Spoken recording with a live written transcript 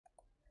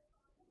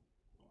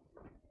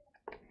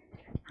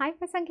Hi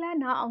பசங்களா,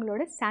 நான்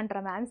உங்களோட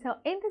Sandra Ma'am. So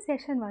இந்த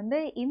செஷன் வந்து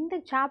இந்த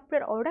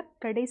சாப்டர் ஓட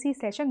கடைசி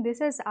session. This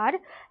is our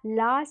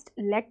last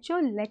lecture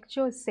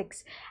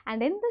 6.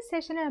 And இந்த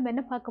செஷனில் நம்ம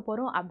என்ன பார்க்க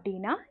போகிறோம்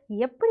அப்படின்னா,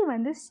 எப்படி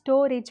வந்து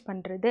ஸ்டோரேஜ்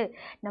பண்ணுறது.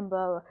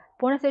 நம்ம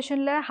போன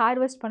செஷனில்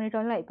ஹார்வெஸ்ட்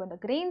பண்ணிட்டோம்ல, இப்போ இந்த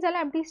கிரெயின்ஸ்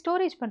எல்லாம் எப்படி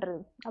ஸ்டோரேஜ் பண்ணுறது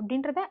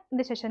அப்படின்றத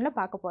இந்த செஷனில்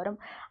பார்க்க போகிறோம்.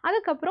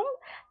 அதுக்கப்புறம்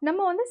நம்ம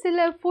வந்து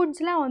சில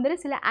ஃபுட்ஸ்லாம் வந்துட்டு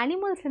சில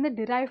அனிமல்ஸ்லேருந்து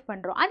டிரைவ்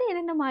பண்ணுறோம். அது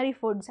என்னென்ன மாதிரி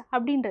ஃபுட்ஸ்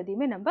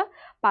அப்படின்றதையுமே நம்ம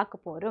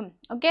பார்க்க போகிறோம்.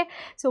 Okay,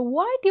 so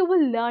what you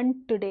will learn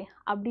today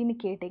அப்படின்னு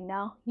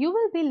கேட்டிங்கன்னா, யூ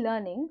வில் பி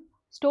லேர்னிங்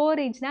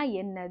ஸ்டோரேஜ்னால்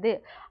என்னது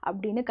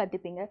அப்படின்னு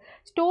கற்றுப்பீங்க.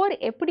 ஸ்டோர்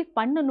எப்படி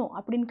பண்ணணும்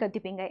அப்படின்னு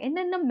கற்றுப்பீங்க.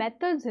 என்னென்ன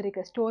மெத்தட்ஸ்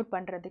இருக்குது ஸ்டோர்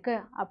பண்ணுறதுக்கு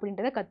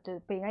அப்படின்றத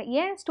கற்றுப்பீங்க.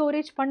 ஏன்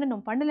ஸ்டோரேஜ்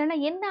பண்ணலைன்னா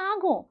என்ன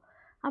ஆகும்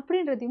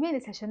அப்படின்றதையுமே இந்த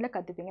செஷனில்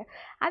கற்றுப்பீங்க.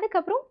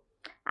 அதுக்கப்புறம்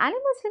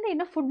அனிமல்ஸ்லேருந்து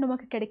என்ன ஃபுட்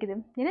நமக்கு கிடைக்குது,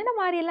 என்னென்ன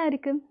மாதிரியெல்லாம்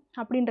இருக்குது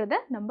அப்படின்றத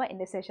நம்ம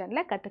இந்த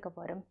செஷனில் கற்றுக்க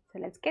போகிறோம்.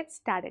 So let's get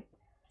started.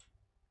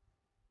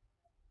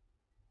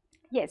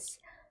 S,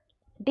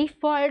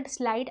 default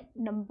slide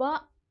number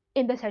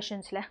in the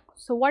sessions la.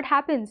 So what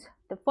happens,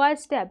 the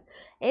first step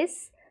is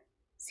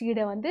seed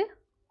வந்து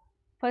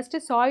first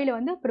soil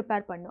வந்து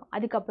prepare பண்ணணும்.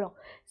 அதுக்கப்புறம்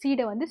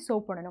சீடை வந்து sow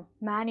பண்ணணும்,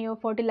 manure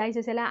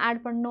fertilizers எல்லாம் ஆட்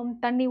பண்ணணும்,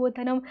 தண்ணி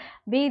ஊற்றணும்,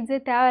 weeds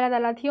தேவையில்லாத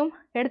எல்லாத்தையும்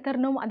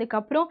எடுத்துடணும்.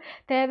 அதுக்கப்புறம்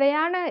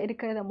தேவையான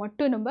இருக்கிறத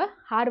மட்டும் நம்ம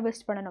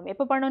ஹார்வெஸ்ட் பண்ணணும்.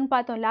 எப்போ பண்ணணும்னு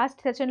பார்த்தோம்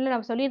லாஸ்ட் செஷனில்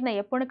நான் சொல்லியிருந்தேன்.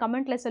 எப்போன்னு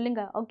கமெண்ட்டில்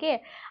சொல்லுங்கள். ஓகே,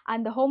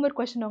 அந்த ஹோம்ஒர்க்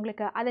கொஸ்டின்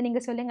உங்களுக்கு அதை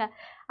நீங்கள் சொல்லுங்கள்.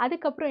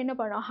 அதுக்கப்புறம் என்ன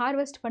பண்ணணும்,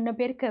 ஹார்வெஸ்ட் பண்ண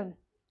பேருக்கு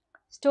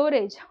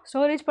ஸ்டோரேஜ்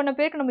பண்ண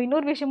பேருக்கு நம்ம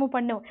இன்னொரு விஷயமும்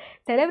பண்ணோம்,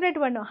 செலிப்ரேட்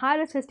பண்ணோம்.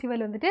 ஹார்வெஸ்ட்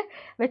ஃபெஸ்டிவல் வந்துட்டு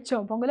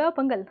வச்சோம்,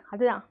 பொங்கல்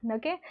அதுதான்.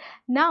 ஓகே,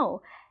 நவ்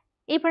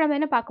இப்போ நம்ம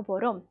என்ன பார்க்க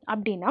போகிறோம்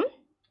அப்படின்னா,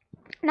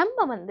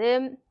 நம்ம வந்து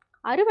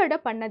அறுவடை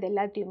பண்ணது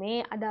எல்லாத்தையுமே,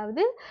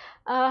 அதாவது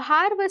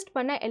ஹார்வெஸ்ட்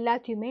பண்ண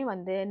எல்லாத்தையுமே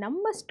வந்து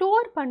நம்ம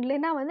ஸ்டோர்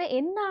பண்ணலைன்னா வந்து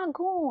என்ன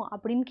ஆகும்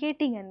அப்படின்னு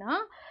கேட்டிங்கன்னா,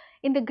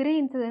 இந்த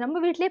கிரெயின்ஸ்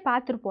நம்ம வீட்டிலே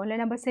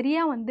பார்த்துருப்போம்ல, நம்ம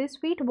சரியாக வந்து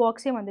ஸ்வீட்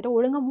பாக்ஸே வந்துட்டு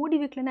ஒழுங்காக மூடி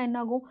வைக்கலன்னா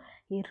என்ன ஆகும்,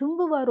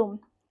 எறும்பு வரும்.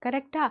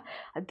 கரெக்டாக?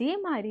 அதே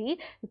மாதிரி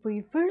இப்போ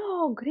இவ்வளோ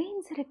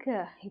கிரெயின்ஸ்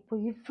இருக்குது, இப்போ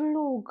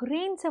இவ்வளோ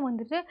கிரெயின்ஸை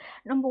வந்துட்டு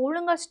நம்ம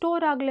ஒழுங்காக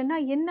ஸ்டோர் ஆகலைன்னா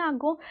என்ன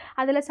ஆகும்,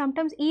 அதில்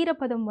சம்டைம்ஸ்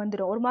ஈரப்பதம்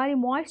வந்துடும், ஒரு மாதிரி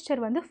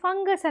மாய்ஸ்சர் வந்து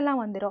ஃபங்கஸ்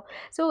எல்லாம் வந்துடும்.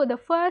 ஸோ த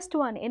ஃபர்ஸ்ட்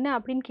ஒன் என்ன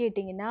அப்படின்னு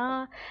கேட்டிங்கன்னா,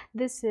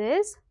 this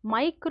is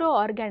micro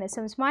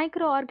organisms.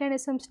 Micro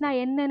ஆர்கானிசம்ஸ்னால்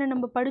என்னென்னு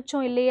நம்ம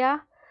படித்தோம் இல்லையா?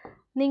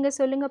 நீங்கள்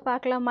சொல்லுங்கள்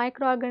பார்க்கலாம்,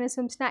 மைக்ரோ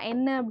ஆர்கானிசம்ஸ்னால்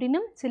என்ன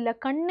அப்படின்னு. சில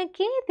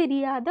கண்ணுக்கே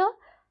தெரியாத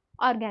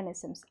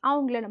ஆர்கானிசம்ஸ்,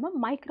 அவங்கள நம்ம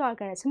மைக்ரோ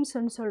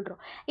ஆர்கானிசம்ஸ்ன்னு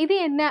சொல்கிறோம். இது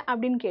என்ன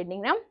அப்படின்னு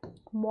கேட்டிங்கன்னா,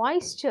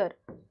 மாய்ஸ்சர்.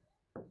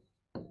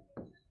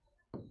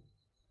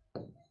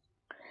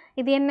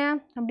 இது என்ன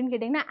அப்படின்னு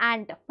கேட்டிங்கன்னா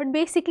ஆண்ட். பட்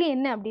பேசிக்லி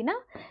என்ன அப்படின்னா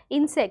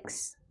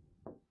இன்செக்ட்ஸ்.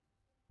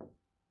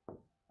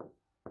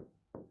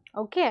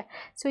 ஓகே,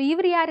 ஸோ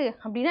இவர் யார்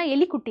அப்படின்னா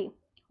எலிக்குட்டி.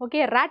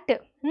 Okay, rate.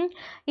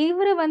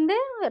 இவர் வந்து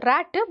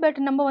ரேட்டு, பட்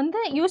நம்ம வந்து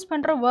யூஸ்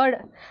பண்ணுற வேர்டு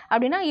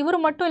அப்படின்னா இவர்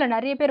மட்டும் இல்லை,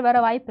 நிறைய பேர் வர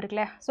வாய்ப்பு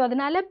இருக்குல்ல. ஸோ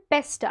அதனால்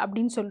பெஸ்ட்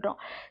அப்படின்னு சொல்கிறோம்.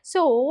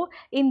 ஸோ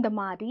இந்த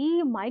மாதிரி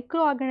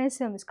மைக்ரோ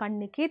ஆர்கானிசம்ஸ்,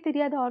 கண்ணுக்கே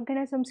தெரியாத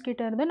ஆர்கானிசம்ஸ்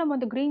கிட்ட இருந்து நம்ம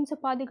அந்த கிரெயின்ஸை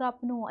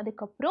பாதுகாக்கணும்.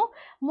 அதுக்கப்புறம்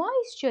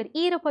மாய்ஸ்சர்,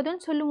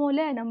 ஈரப்பதம்னு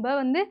சொல்லுவோம்ல, நம்ம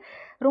வந்து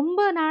ரொம்ப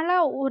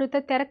நாளாக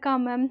ஒருத்தர்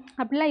திறக்காமல்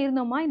அப்படிலாம்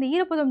இருந்தோமா, இந்த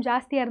ஈரப்பதம்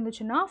ஜாஸ்தியாக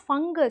இருந்துச்சுன்னா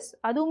ஃபங்கஸ்,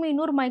 அதுவுமே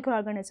இன்னொரு மைக்ரோ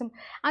ஆர்கானிசம்,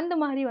 அந்த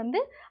மாதிரி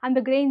வந்து அந்த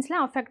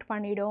கிரெயின்ஸ்லாம் அஃபெக்ட்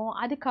பண்ணிவிடும்.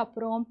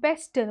 அதுக்கப்புறம்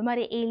பெஸ்ட், இது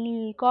மாதிரி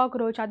எலி,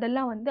 காக்ரோச்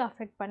அதெல்லாம் வந்து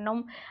அஃபெக்ட்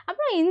பண்ணோம்.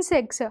 அப்புறம்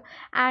இன்செக்ட்ஸ்,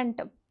 ஆண்ட்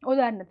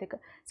உதாரணத்துக்கு.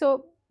 ஸோ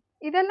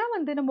இதெல்லாம்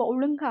வந்து நம்ம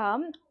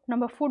ஒழுங்காக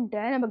நம்ம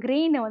ஃபுட்டை, நம்ம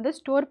கிரெயினை வந்து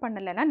ஸ்டோர்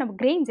பண்ணலைன்னா, நம்ம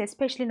கிரெயின்ஸ்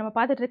எஸ்பெஷலி நம்ம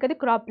பார்த்துட்டு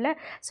இருக்கிறது க்ராப்பில்,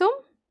 ஸோ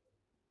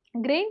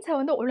கிரெயின்ஸை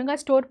வந்து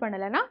ஒழுங்காக ஸ்டோர்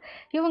பண்ணலைன்னா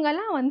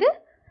இவங்கெல்லாம் வந்து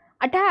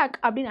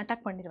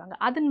அட்டாக் பண்ணிடுவாங்க.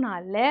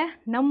 அதனால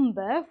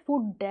நம்ம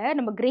ஃபுட்டை,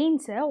 நம்ம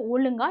கிரெயின்ஸை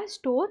ஒழுங்காக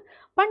ஸ்டோர்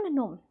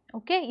பண்ணணும்.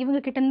 ஓகே, இவங்க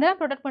கிட்டேருந்து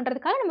ப்ரொடெக்ட்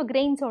பண்ணுறதுக்காக நம்ம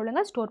கிரெயின்ஸை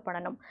ஒழுங்காக ஸ்டோர்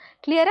பண்ணணும்.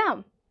 கிளியரா?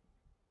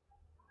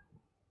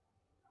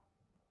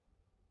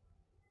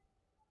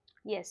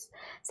 எஸ்,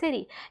 சரி.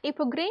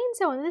 இப்போ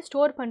கிரெயின்ஸை வந்து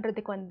ஸ்டோர்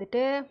பண்ணுறதுக்கு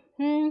வந்துட்டு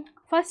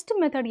ஃபஸ்ட்டு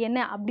மெத்தட் என்ன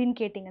அப்படின்னு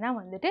கேட்டிங்கன்னா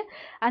வந்துட்டு,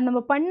 அது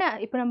நம்ம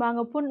இப்போ நம்ம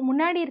அங்கே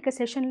முன்னாடி இருக்க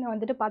செஷனில்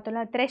வந்துட்டு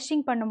பார்த்தோம்ல,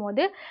 த்ரெஷிங்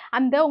பண்ணும்போது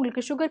அந்த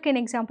உங்களுக்கு சுகர்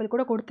கேன் எக்ஸாம்பிள்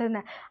கூட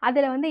கொடுத்துருந்தேன்.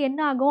 அதில் வந்து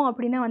என்ன ஆகும்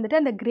அப்படின்னா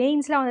வந்துட்டு அந்த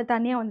கிரெயின்ஸ்லாம் வந்து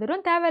தனியாக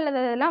வந்துடும்,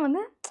 தேவையில்லாததெல்லாம்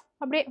வந்து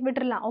அப்படியே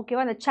விட்டுடலாம்.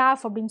 ஓகேவா? அந்த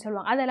சாஃப் அப்படின்னு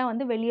சொல்லுவாங்க, அதெல்லாம்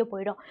வந்து வெளியே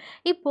போயிடும்.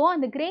 இப்போது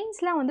அந்த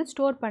கிரெயின்ஸ்லாம் வந்து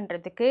ஸ்டோர்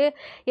பண்ணுறதுக்கு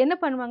என்ன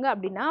பண்ணுவாங்க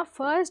அப்படின்னா,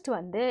 ஃபர்ஸ்ட்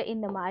வந்து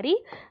இந்த மாதிரி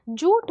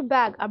ஜூட்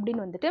பேக்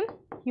அப்படின்னு வந்துட்டு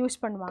யூஸ்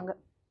பண்ணுவாங்க.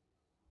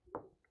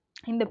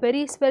 இந்த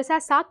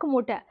பெருசாக சாக்கு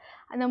மூட்டை,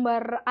 நம்ம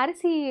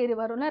அரிசி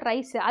வரும்ல,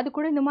 ரைஸ், அது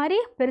கூட இந்த மாதிரி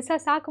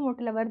பெருசாக சாக்கு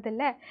மூட்டையில்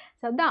வருதில்ல,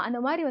 ஸோ அதுதான்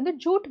அந்த மாதிரி வந்து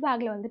ஜூட்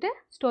பேக்கில் வந்துட்டு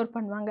ஸ்டோர்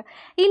பண்ணுவாங்க.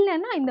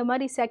 இல்லைன்னா இந்த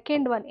மாதிரி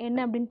செகண்ட் ஒன்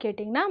என்ன அப்படின்னு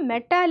கேட்டிங்கன்னா,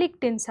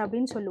 மெட்டாலிக் டின்ஸ்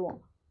அப்படின்னு சொல்லுவோம்.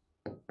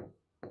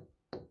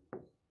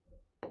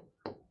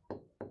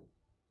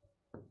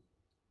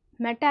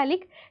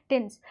 Metallic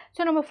tins.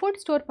 ஸோ நம்ம ஃபுட்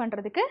ஸ்டோர்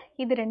பண்ணுறதுக்கு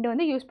இது ரெண்டு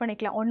வந்து யூஸ்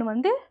பண்ணிக்கலாம். ஒன்று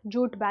வந்து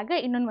ஜூட் பேக்கு,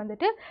 இன்னொன்று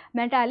வந்துட்டு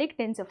மெட்டாலிக்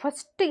டின்ஸு.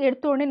 ஃபஸ்ட்டு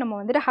எடுத்த உடனே நம்ம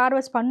வந்துட்டு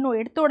ஹார்வெஸ்ட் பண்ணோம்,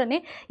 எடுத்த உடனே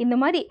இந்த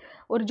மாதிரி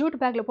ஒரு ஜூட்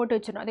பேக்கில் போட்டு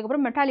வச்சிடணும்.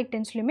 அதுக்கப்புறம் மெட்டாலிக்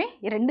டின்ஸ்லையுமே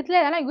ரெண்டுத்தில்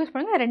எதெல்லாம் யூஸ்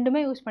பண்ணுங்கள்,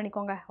 ரெண்டுமே யூஸ்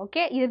பண்ணிக்கோங்க.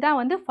 ஓகே, இதுதான்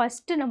வந்து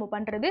ஃபஸ்ட்டு நம்ம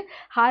பண்ணுறது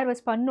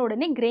ஹார்வெஸ்ட் பண்ண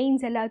உடனே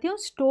கிரெயின்ஸ் எல்லாத்தையும்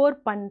ஸ்டோர்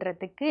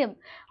பண்ணுறதுக்கு.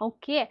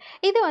 ஓகே,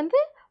 இது வந்து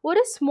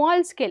ஒரு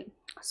ஸ்மால்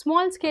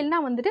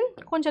ஸ்கேல்னால் வந்துட்டு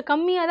கொஞ்சம்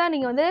கம்மியாக தான்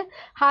நீங்கள் வந்து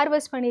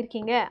ஹார்வெஸ்ட்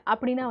பண்ணியிருக்கீங்க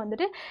அப்படின்னா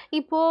வந்துட்டு,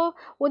 இப்போது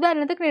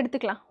உதாரணத்துக்கு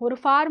எடுத்துக்கலாம், ஒரு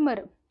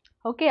ஃபார்மர்.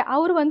 ஓகே,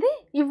 அவர் வந்து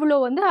இவ்வளோ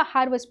வந்து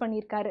ஹார்வெஸ்ட்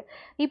பண்ணியிருக்காரு.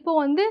 இப்போ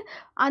வந்து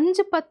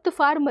 5-10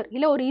 ஃபார்மர்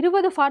இல்லை ஒரு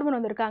 20 ஃபார்மர்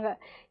வந்திருக்காங்க.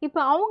 இப்போ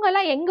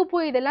அவங்கெல்லாம் எங்கே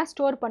போய் இதெல்லாம்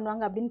ஸ்டோர்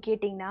பண்ணுவாங்க அப்படின்னு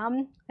கேட்டிங்கன்னா,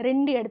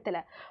 2 இடத்துல.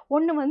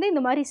 ஒன்று வந்து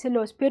இந்த மாதிரி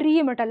சிலோஸ்,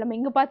 பெரிய மெட்டல், நம்ம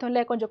இங்கே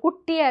பார்த்தோம்ல கொஞ்சம்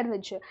குட்டியாக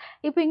இருந்துச்சு.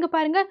 இப்போ இங்கே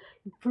பாருங்கள்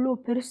இவ்வளோ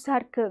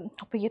பெருசாக இருக்குது.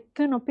 அப்போ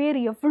எத்தனை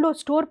பேர் எவ்வளோ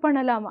ஸ்டோர்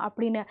பண்ணலாம்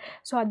அப்படின்னு.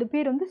 ஸோ அது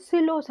பேர் வந்து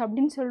சிலோஸ்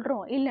அப்படின்னு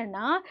சொல்கிறோம்.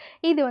 இல்லைன்னா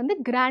இது வந்து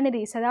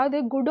கிரானரிஸ், அதாவது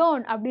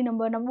குடோன் அப்படின்னு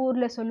நம்ம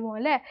ஊரில்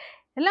சொல்லுவோம்ல.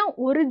 எல்லாம்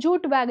ஒரு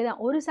ஜூட் பேக்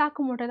தான், ஒரு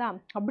சாக்கு மூட்டை தான்.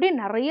 அப்படியே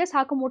நிறைய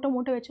சாக்கு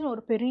மூட்டை வச்சு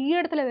ஒரு பெரிய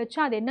இடத்துல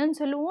வச்சா அது என்னன்னு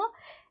சொல்லுவோம்,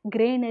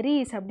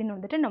 கிரேனரிஸ் அப்படின்னு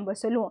வந்துட்டு நம்ம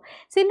சொல்லுவோம்.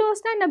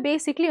 சிலோஸ்னால் என்ன,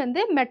 பேசிக்லி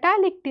வந்து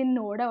மெட்டாலிக்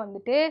டின்னோட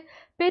வந்துட்டு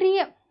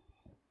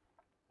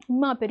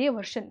பெரிய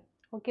வெர்ஷன்.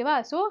 ஓகேவா?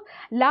 ஸோ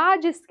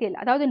லார்ஜ் ஸ்கேல்,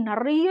 அதாவது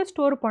நிறைய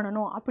ஸ்டோர்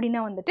பண்ணணும்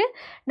அப்படின்னா வந்துட்டு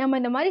நம்ம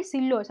இந்த மாதிரி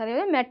சில்லோஸ்,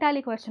 அதாவது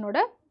மெட்டாலிக் வெர்ஷனோட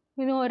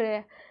இன்னொரு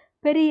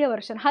பெரிய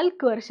வெர்ஷன்,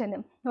 ஹல்க் வெர்ஷனு.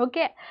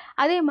 ஓகே,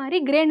 அதே மாதிரி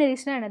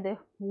கிரேனரிஸ்னால் என்னது,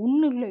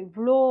 ஒன்றும் இல்லை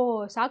இவ்வளோ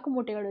சாக்கு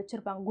மூட்டைகள்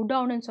வச்சுருப்பாங்க,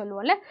 குடவுன்னு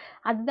சொல்லுவோம்ல,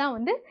 அதுதான்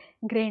வந்து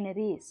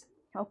கிரேனரிஸ்.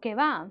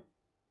 ஓகேவா?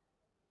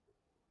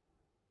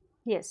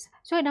 எஸ்.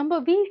 ஸோ நம்ம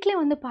வீட்டிலே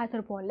வந்து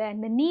பார்த்துருப்போம்ல,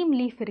 இந்த நீம்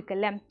லீஃப்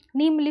இருக்குல்ல,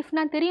 நீம்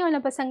லீஃப்னால் தெரியும்ல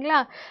பசங்களா,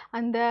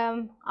 அந்த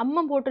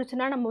அம்மம்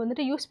போட்டுருச்சுன்னா நம்ம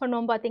வந்துட்டு யூஸ்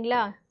பண்ணுவோம்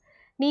பார்த்தீங்களா,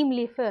 நீம்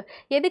லீஃபு.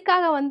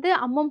 எதுக்காக வந்து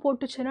அம்மம்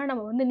போட்டுச்சுன்னா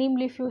நம்ம வந்து நீம்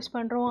லீஃப் யூஸ்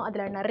பண்ணுறோம்,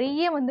 அதில்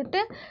நிறைய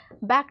வந்துட்டு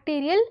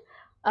பாக்டீரியல்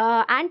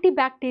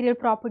ஆன்டிபாக்டீரியல்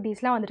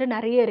ப்ராப்பர்ட்டிஸ்லாம் வந்துட்டு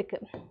நிறைய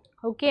இருக்குது.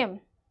 ஓகே,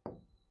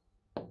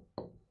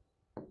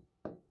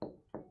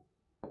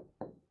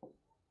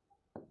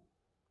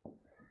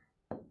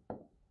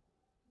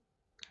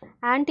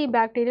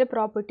 ஆன்டிபாக்டீரியல்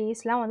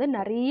ப்ராப்பர்ட்டிஸ்லாம் வந்து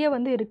நிறைய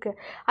வந்து இருக்குது.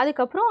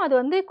 அதுக்கப்புறம் அது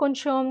வந்து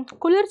கொஞ்சம்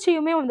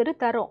குளிர்ச்சியுமே வந்துட்டு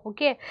தரும்.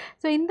 ஓகே,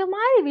 ஸோ இந்த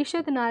மாதிரி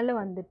விஷயத்தினால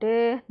வந்துட்டு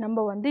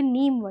நம்ம வந்து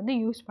நீம் வந்து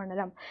யூஸ்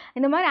பண்ணலாம்.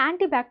 இந்த மாதிரி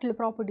ஆன்டிபாக்டீரியல்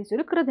ப்ராப்பர்ட்டிஸ்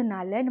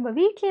இருக்கிறதுனால நம்ம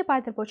வீட்டிலே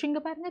பார்த்துருப்போம்.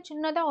 இங்கே பாருங்கள்,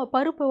 சின்னதாக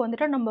பருப்பு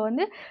வந்துட்டு நம்ம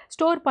வந்து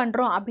ஸ்டோர்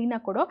பண்ணுறோம் அப்படின்னா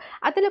கூட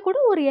அதில் கூட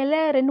ஒரு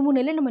இலை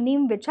 2-3 இலை நம்ம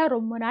நீம் வச்சா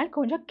ரொம்ப நாள்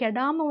கொஞ்சம்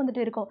கெடாமல்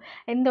வந்துட்டு இருக்கும்.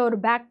 எந்த ஒரு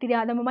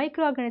பாக்டீரியா, நம்ம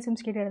மைக்ரோ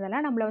ஆர்கானிசம்ஸ் கிட்ட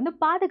இருந்தெல்லாம் நம்மளை வந்து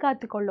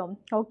பாதுகாத்து கொள்ளும்.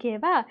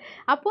 ஓகேவா?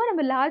 அப்போது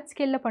நம்ம லார்ஜ்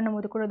ஸ்கேலில் பண்ணும்போது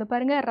கூட இது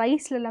பாருங்கள்,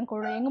 ரைஸ்லலாம்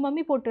கூட எங்கள்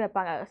மம்மி போட்டு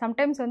வைப்பாங்க.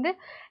 சம்டைம்ஸ் வந்து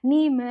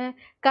நீமு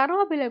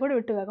கருவேப்பிலை கூட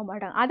விட்டு வைக்க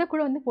மாட்டாங்க, அதை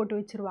கூட வந்து போட்டு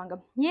வச்சுருவாங்க.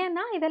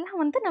 ஏன்னா இதெல்லாம்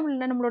வந்து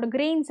நம்மளோட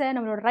கிரெயின்ஸை,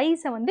 நம்மளோட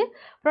ரைஸை வந்து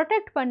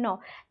ப்ரொடெக்ட் பண்ணோம்.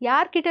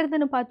 யார்கிட்ட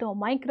இருந்துன்னு பார்த்தோம்,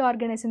 மைக்ரோ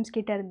ஆர்கானிசம்ஸ்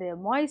கிட்ட இருந்து,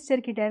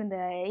 மாய்ஸ்சர் கிட்ட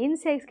இருந்து,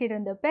 இன்செக்ட்ஸ் கிட்ட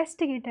இருந்து,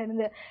 பெஸ்ட் கிட்ட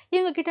இருந்து,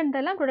 இவங்க கிட்ட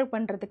இருந்தெல்லாம் ப்ரொடெக்ட்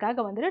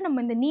பண்ணுறதுக்காக வந்துட்டு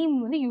நம்ம இந்த நீம்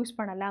வந்து யூஸ்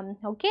பண்ணலாம்.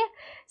 ஓகே,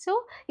 ஸோ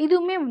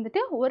இதுவுமே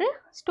வந்துட்டு ஒரு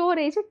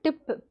ஸ்டோரேஜ்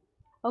டிப்பு.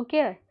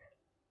 ஓகே,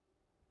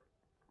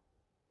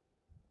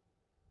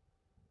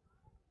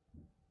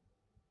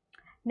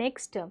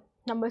 நெக்ஸ்ட்டு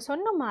நம்ம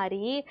சொன்ன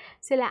மாதிரி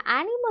சில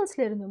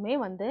அனிமல்ஸில் இருந்துமே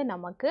வந்து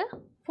நமக்கு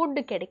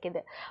ஃபுட்டு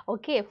கிடைக்கிது.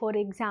 ஓகே, ஃபார்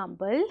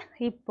எக்ஸாம்பிள்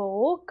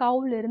இப்போது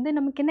கவுலேருந்து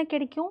நமக்கு என்ன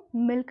கிடைக்கும்,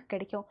 மில்க்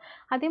கிடைக்கும்.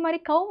 அதே மாதிரி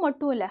கவு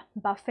மட்டும் இல்லை,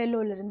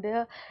 பஃபெலோலேருந்து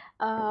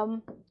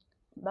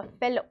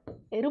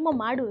எருமை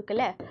மாடு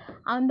இருக்குல்ல,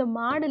 அந்த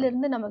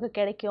மாடுலேருந்து நமக்கு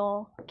கிடைக்கும்,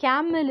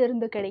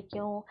 கேமலிருந்து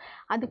கிடைக்கும்.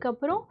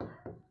 அதுக்கப்புறம்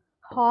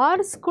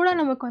ஹார்ஸ் கூட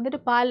நமக்கு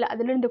வந்துட்டு பால்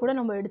அதுலேருந்து கூட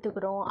நம்ம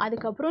எடுத்துக்கிறோம்.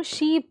 அதுக்கப்புறம்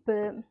ஷீப்பு.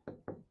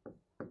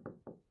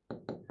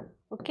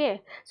 ஓகே,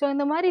 ஸோ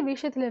இந்த மாதிரி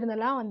விஷயத்துல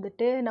இருந்தெல்லாம்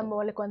வந்துட்டு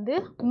நம்மளுக்கு வந்து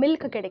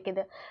மில்க்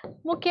கிடைக்கிது.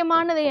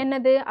 முக்கியமானது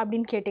என்னது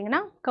அப்படின்னு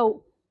கேட்டிங்கன்னா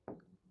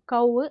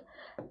கவு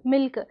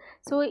மில்க்கு.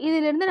 ஸோ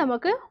இதிலேருந்து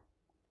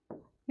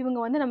இவங்க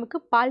வந்து நமக்கு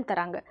பால்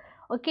தராங்க.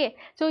 ஓகே,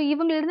 ஸோ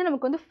இவங்களிருந்து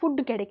நமக்கு வந்து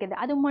ஃபுட்டு கிடைக்கிது.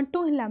 அது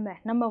மட்டும்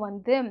இல்லாமல் நம்ம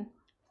வந்து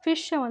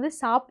ஃபிஷ்ஷை வந்து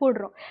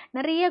சாப்பிட்றோம்.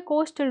 நிறைய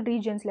கோஸ்டல்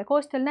ரீஜன்ஸில்,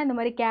 கோஸ்டல்னால் இந்த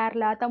மாதிரி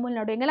கேரளா,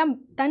 தமிழ்நாடு, எங்கெல்லாம்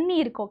தண்ணி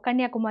இருக்கும்,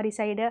 கன்னியாகுமரி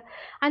சைடு,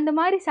 அந்த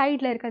மாதிரி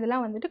சைடில்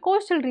இருக்கிறதெல்லாம் வந்துட்டு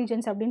கோஸ்டல்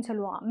ரீஜன்ஸ் அப்படின்னு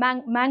சொல்லுவோம்.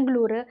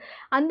 மேங்களூரு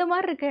அந்த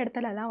மாதிரி இருக்க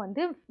இடத்துலலாம்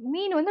வந்து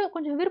மீன் வந்து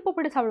கொஞ்சம்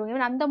விருப்பப்பட்டு சாப்பிடுவாங்க.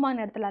 ஈவன்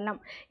அந்தமான இடத்துலலாம்,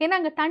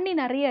 ஏன்னா அங்கே தண்ணி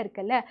நிறைய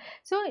இருக்குல்ல.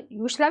 ஸோ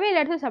யூஸ்வலாகவே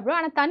எல்லா இடத்துலையும்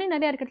சாப்பிடுவோம், ஆனால் தண்ணி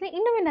நிறையா இருக்கிறதுல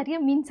இன்னுமே நிறைய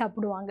மீன்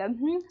சாப்பிடுவாங்க.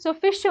 ஸோ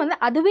ஃபிஷ் வந்து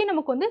அதுவே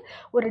நமக்கு வந்து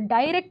ஒரு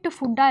டைரக்ட்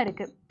ஃபுட்டாக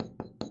இருக்குது.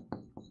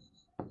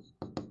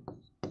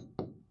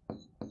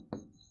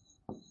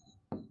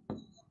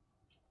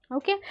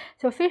 ஓகே.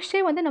 ஸோ ஃபிஷ்ஷே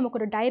வந்து நமக்கு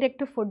ஒரு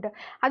டைரெக்ட் ஃபுட்டு.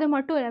 அது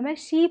மட்டும் இல்லாமல்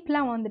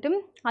ஷீப்லாம் வந்துட்டு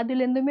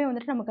அதுலேருந்துமே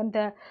வந்துட்டு நமக்கு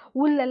அந்த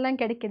உள்ளெல்லாம்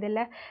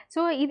கிடைக்கிதுல்ல.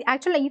 ஸோ இது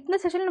ஆக்சுவலாக இந்த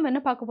செஷனில் நம்ம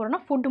என்ன பார்க்க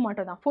போகிறோம்னா ஃபுட்டு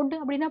மட்டும் தான். ஃபுட்டு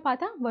அப்படின்னா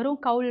பார்த்தா வரும்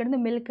கவுலேருந்து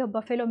milk,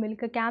 buffalo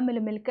milk,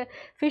 camel milk,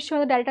 fish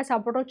வந்து டைரெக்டாக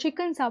சாப்பிட்றோம்,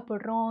 சிக்கன்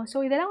சாப்பிட்றோம். ஸோ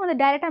இதெல்லாம் வந்து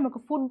டைரெக்டாக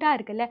நமக்கு ஃபுட்டாக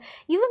இருக்குல்ல.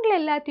 இவங்களை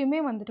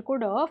எல்லாத்தையுமே வந்துட்டு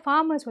கூட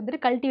ஃபார்மர்ஸ்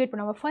வந்துட்டு கல்டிவேட்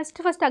பண்ணுவாங்க.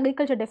 ஃபஸ்ட்டு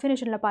அக்ரிகல்ச்சர்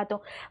டெஃபினேஷனில்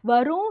பார்த்தோம்.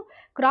 வரும்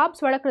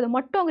கிராப்ஸ் வளர்க்குறது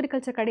மட்டும்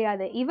அக்ரிகல்ச்சர்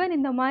கிடையாது. ஈவன்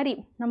இந்த மாதிரி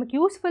நமக்கு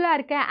யூஸ்ஃபுல்லாக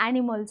இருக்க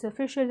அனிமல்ஸ்,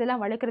 ஃபிஷ்ஷஸ்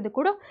எல்லாம் வளர்க்குறது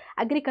கூட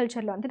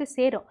அக்ரிகல்ச்சரில் வந்துட்டு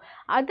சேரும்.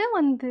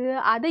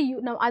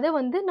 அதை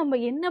வந்து நம்ம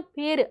என்ன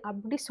பேர்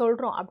அப்படி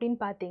சொல்கிறோம் அப்படின்னு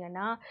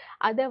பார்த்தீங்கன்னா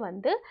அதை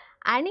வந்து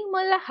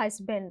அனிமல்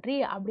ஹஸ்பண்ட்ரி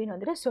அப்படின்னு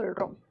வந்துட்டு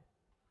சொல்கிறோம்.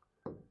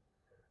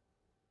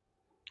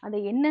 அதை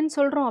என்னன்னு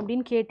சொல்கிறோம்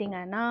அப்படின்னு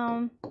கேட்டிங்கன்னா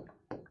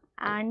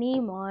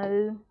அனிமல்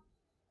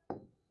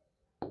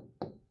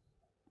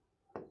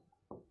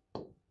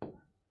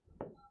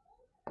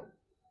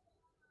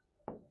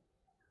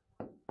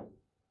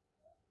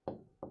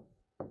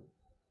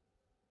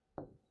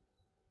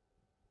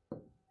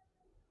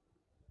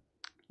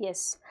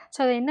எஸ். ஸோ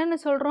அதை என்னென்னு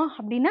சொல்கிறோம்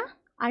அப்படின்னா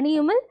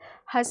அனிமல்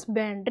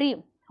ஹஸ்பண்ட்ரி.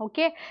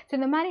 ஓகே. ஸோ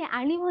இந்த மாதிரி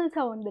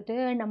அனிமல்ஸை வந்துட்டு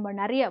நம்ம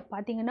நிறைய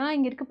பார்த்திங்கன்னா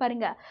இங்கே இருக்குது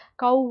பாருங்கள்,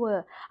 கவ்வு,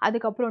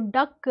 அதுக்கப்புறம்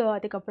டக்கு,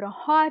 அதுக்கப்புறம்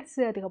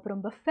ஹார்ஸு,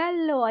 அதுக்கப்புறம்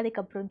பஃபெல்லோ,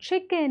 அதுக்கப்புறம்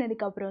சிக்கன்,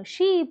 அதுக்கப்புறம்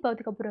ஷீப்,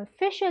 அதுக்கப்புறம்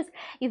ஃபிஷ்ஷஸ்.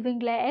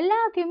 இவங்களை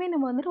எல்லாத்தையுமே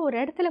நம்ம வந்துட்டு ஒரு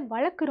இடத்துல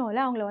வளர்க்குறோம்ல,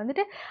 அவங்கள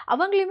வந்துட்டு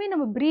அவங்களையுமே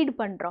நம்ம ப்ரீட்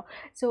பண்ணுறோம்.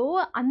 ஸோ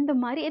அந்த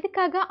மாதிரி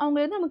எதுக்காக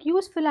அவங்கள வந்து நமக்கு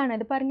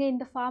யூஸ்ஃபுல்லானது பாருங்கள்.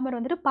 இந்த ஃபார்மர்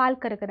வந்துட்டு பால்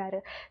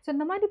கறக்கிறாரு. ஸோ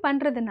இந்த மாதிரி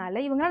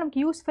பண்ணுறதுனால இவங்களாம்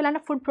நமக்கு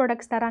யூஸ்ஃபுல்லான ஃபுட்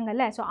ப்ராடக்ட்ஸ்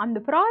தராங்கல்ல. ஸோ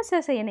அந்த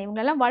ப்ராசஸ் என்ன,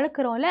 இவங்களெல்லாம்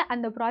வளர்க்குறோம்ல,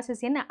 அந்த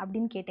ப்ராசஸ் என்ன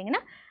அப்படின்னு கேட்டிங்கன்னா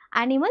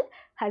அனிமல்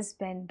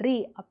ஹஸ்பண்ட்ரி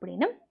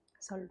அப்படின்னு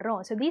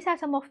சொல்கிறோம். So these are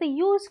some of the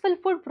useful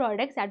food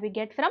products that we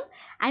get from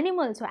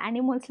animals. So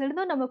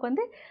அனிமல்ஸ்லேருந்தும் நமக்கு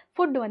வந்து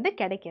ஃபுட் வந்து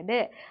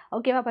கிடைக்கிது.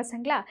 ஓகேவா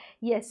பசங்களா?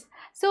 எஸ்.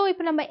 ஸோ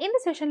இப்போ நம்ம இந்த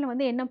செஷனில்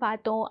வந்து என்ன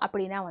பார்த்தோம்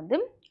அப்படின்னா வந்து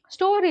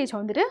ஸ்டோரேஜ்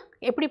வந்துட்டு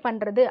எப்படி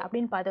பண்ணுறது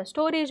அப்படின்னு பார்த்தோம்.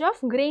 ஸ்டோரேஜ் ஆஃப்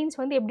கிரெயின்ஸ்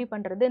வந்து எப்படி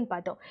பண்ணுறதுன்னு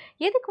பார்த்தோம்.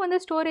 எதுக்கு வந்து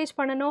ஸ்டோரேஜ்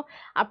பண்ணணும்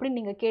அப்படின்னு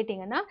நீங்கள்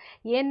கேட்டிங்கன்னா,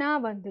 ஏன்னா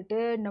வந்துட்டு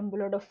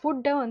நம்மளோட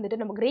ஃபுட்டை வந்துட்டு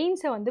நம்ம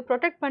கிரெயின்ஸை வந்து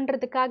ப்ரொடெக்ட்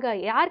பண்ணுறதுக்காக,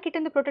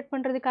 யார்கிட்டேருந்து ப்ரொடெக்ட்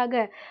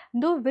பண்ணுறதுக்காக,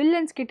 இந்த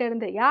வில்லன்ஸ்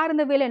கிட்டேருந்து. யார்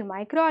இந்த villain?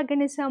 Micro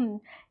organism,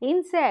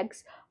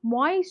 insects,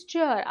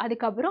 moisture,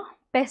 அதுக்கப்புறம்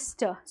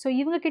பெஸ்ட்டு. ஸோ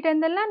இவங்ககிட்ட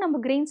இருந்தெல்லாம்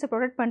நம்ம கிரெயின்ஸை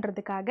ப்ரொடெக்ட்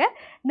பண்ணுறதுக்காக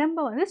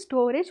நம்ம வந்து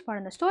ஸ்டோரேஜ்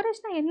பண்ணணும்.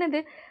 ஸ்டோரேஜ்னால்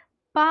என்னது?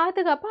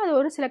 பாதுகாப்பாக அது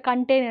ஒரு சில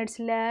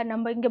கண்டெய்னர்ஸில்,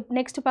 நம்ம இங்கே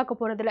நெக்ஸ்ட் பார்க்க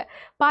போகிறதுல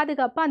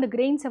பாதுகாப்பாக அந்த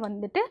கிரெயின்ஸை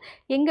வந்துட்டு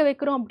எங்கே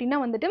வைக்கிறோம் அப்படின்னா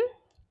வந்துட்டு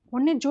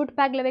ஒன்று ஜூட்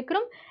பேக்கில்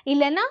வைக்கிறோம்,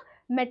 இல்லைன்னா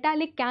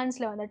மெட்டாலிக்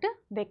கேன்ஸில் வந்துட்டு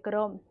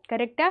வைக்கிறோம்.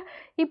 கரெக்டாக?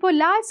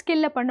 இப்போது லார்ஜ்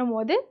ஸ்கேலில்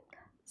பண்ணும்போது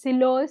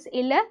சிலோஸ்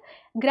இல்லை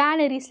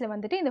கிரானரிஸில்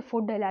வந்துட்டு இந்த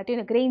ஃபுட் எல்லாத்தையும்,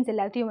 இந்த கிரெயின்ஸ்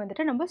எல்லாத்தையும்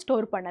வந்துட்டு நம்ம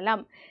ஸ்டோர்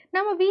பண்ணலாம்.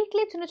 நம்ம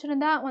வீட்டிலே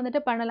சின்னதாக வந்துட்டு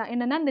பண்ணலாம்.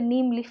 என்னென்னா இந்த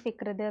நீம் லீஃப்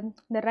வைக்கிறது,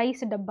 இந்த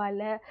ரைஸ்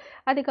டப்பாவில்,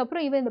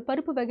 அதுக்கப்புறம் இந்த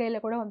பருப்பு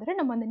வகையில் கூட வந்துட்டு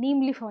நம்ம அந்த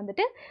நீம் லீஃப்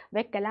வந்துட்டு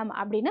வைக்கலாம்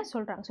அப்படின்னு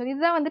சொல்கிறாங்க. ஸோ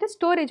இதுதான் வந்துட்டு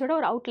ஸ்டோரேஜோட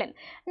ஒரு அவுட்லைன்.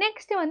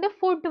 நெக்ஸ்ட்டு வந்து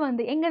ஃபுட்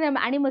வந்து எங்கே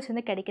நம்ம அனிமல்ஸ்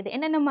வந்து கிடைக்கிது,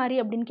 என்னென்ன மாதிரி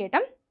அப்படின்னு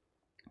கேட்டால்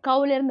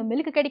கவுலேருந்து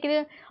மில்க் கிடைக்கிது,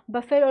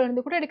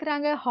 பஃபெலோலேருந்து கூட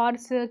எடுக்கிறாங்க,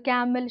 ஹார்ஸு,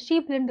 கேமல்,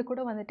 ஷீப்லேருந்து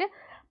கூட வந்துட்டு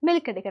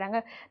மில்க் எடுக்கிறாங்க.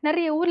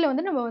 நிறைய ஊரில்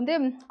வந்து நம்ம வந்து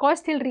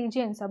கோஸ்டல்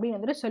ரீஜியன்ஸ் அப்படின்னு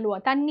வந்துட்டு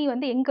சொல்லுவோம். தண்ணி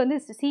வந்து எங்கே வந்து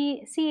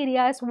சி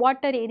ஏரியாஸ்,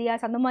 வாட்டர்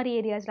ஏரியாஸ், அந்த மாதிரி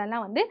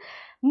ஏரியாஸ்லாம் வந்து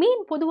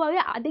மீன்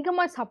பொதுவாகவே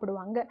அதிகமாக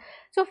சாப்பிடுவாங்க.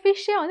 ஸோ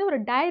ஃபிஷ்ஷை வந்து ஒரு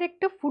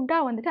டைரெக்ட்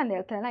ஃபுட்டாக வந்துட்டு அந்த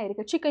இடத்துலலாம்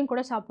இருக்குது. சிக்கன்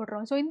கூட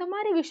சாப்பிட்றோம். ஸோ இந்த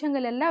மாதிரி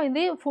விஷயங்கள் எல்லாம்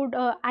வந்து ஃபுட்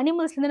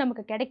அனிமல்ஸ்லேருந்து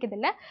நமக்கு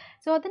கிடைக்குதில்ல.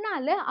 ஸோ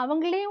அதனால்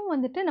அவங்களையும்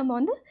வந்துட்டு நம்ம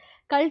வந்து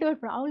கல்டிவேட்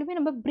பண்ணுவோம், அவங்களுமே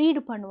நம்ம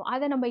ப்ரீடு பண்ணுவோம்.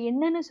 அதை நம்ம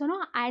என்னென்னு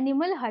சொன்னோம்?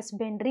 அனிமல்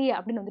ஹஸ்பண்ட்ரி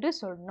அப்படின்னு வந்துட்டு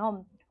சொல்லணும்.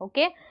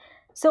 ஓகே.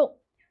 ஸோ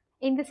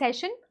இந்த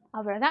செஷன்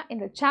அவ்வளோதான்.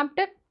 இந்த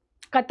சாப்டர்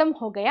கத்தம்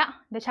ஹோகையா,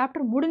 இந்த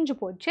சாப்டர் முடிஞ்சு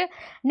போச்சு.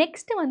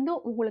 நெக்ஸ்ட்டு வந்து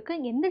உங்களுக்கு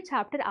எந்த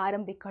சாப்டர்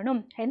ஆரம்பிக்கணும்,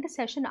 எந்த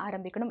செஷன்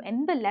ஆரம்பிக்கணும்,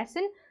 எந்த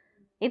லெசன்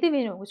எது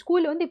வேணும், உங்கள்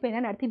ஸ்கூலில் வந்து இப்போ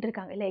என்ன நடத்திட்டு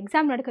இருக்காங்க, இல்லை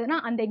எக்ஸாம் நடக்குதுன்னா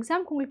அந்த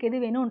எக்ஸாமுக்கு உங்களுக்கு எது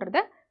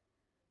வேணுன்றதை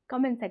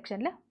கமெண்ட்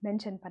செக்ஷனில்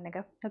மென்ஷன்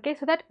பண்ணுங்கள். ஓகே.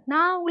 ஸோ தட்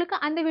நான் உங்களுக்கு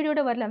அந்த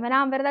வீடியோட வரல,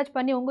 நான் வேறு ஏதாச்சும்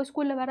பண்ணி உங்கள்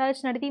ஸ்கூலில் வேறு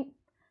ஏதாச்சும் நடத்தி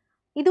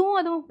இதுவும்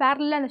அதுவும்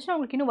பேரலாக இருந்துச்சுன்னா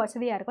உங்களுக்கு இன்னும்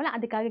வசதியாக இருக்கும்ல,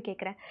 அதுக்காக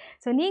கேட்குறேன்.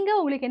 ஸோ நீங்கள்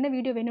உங்களுக்கு என்ன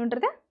வீடியோ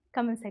வேணுன்றதை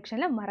கமெண்ட்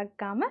செக்ஷனில்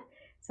மறக்காமல்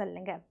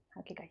சொல்லுங்கள்.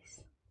 ஓகே கைஸ்,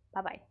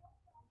 பாய்.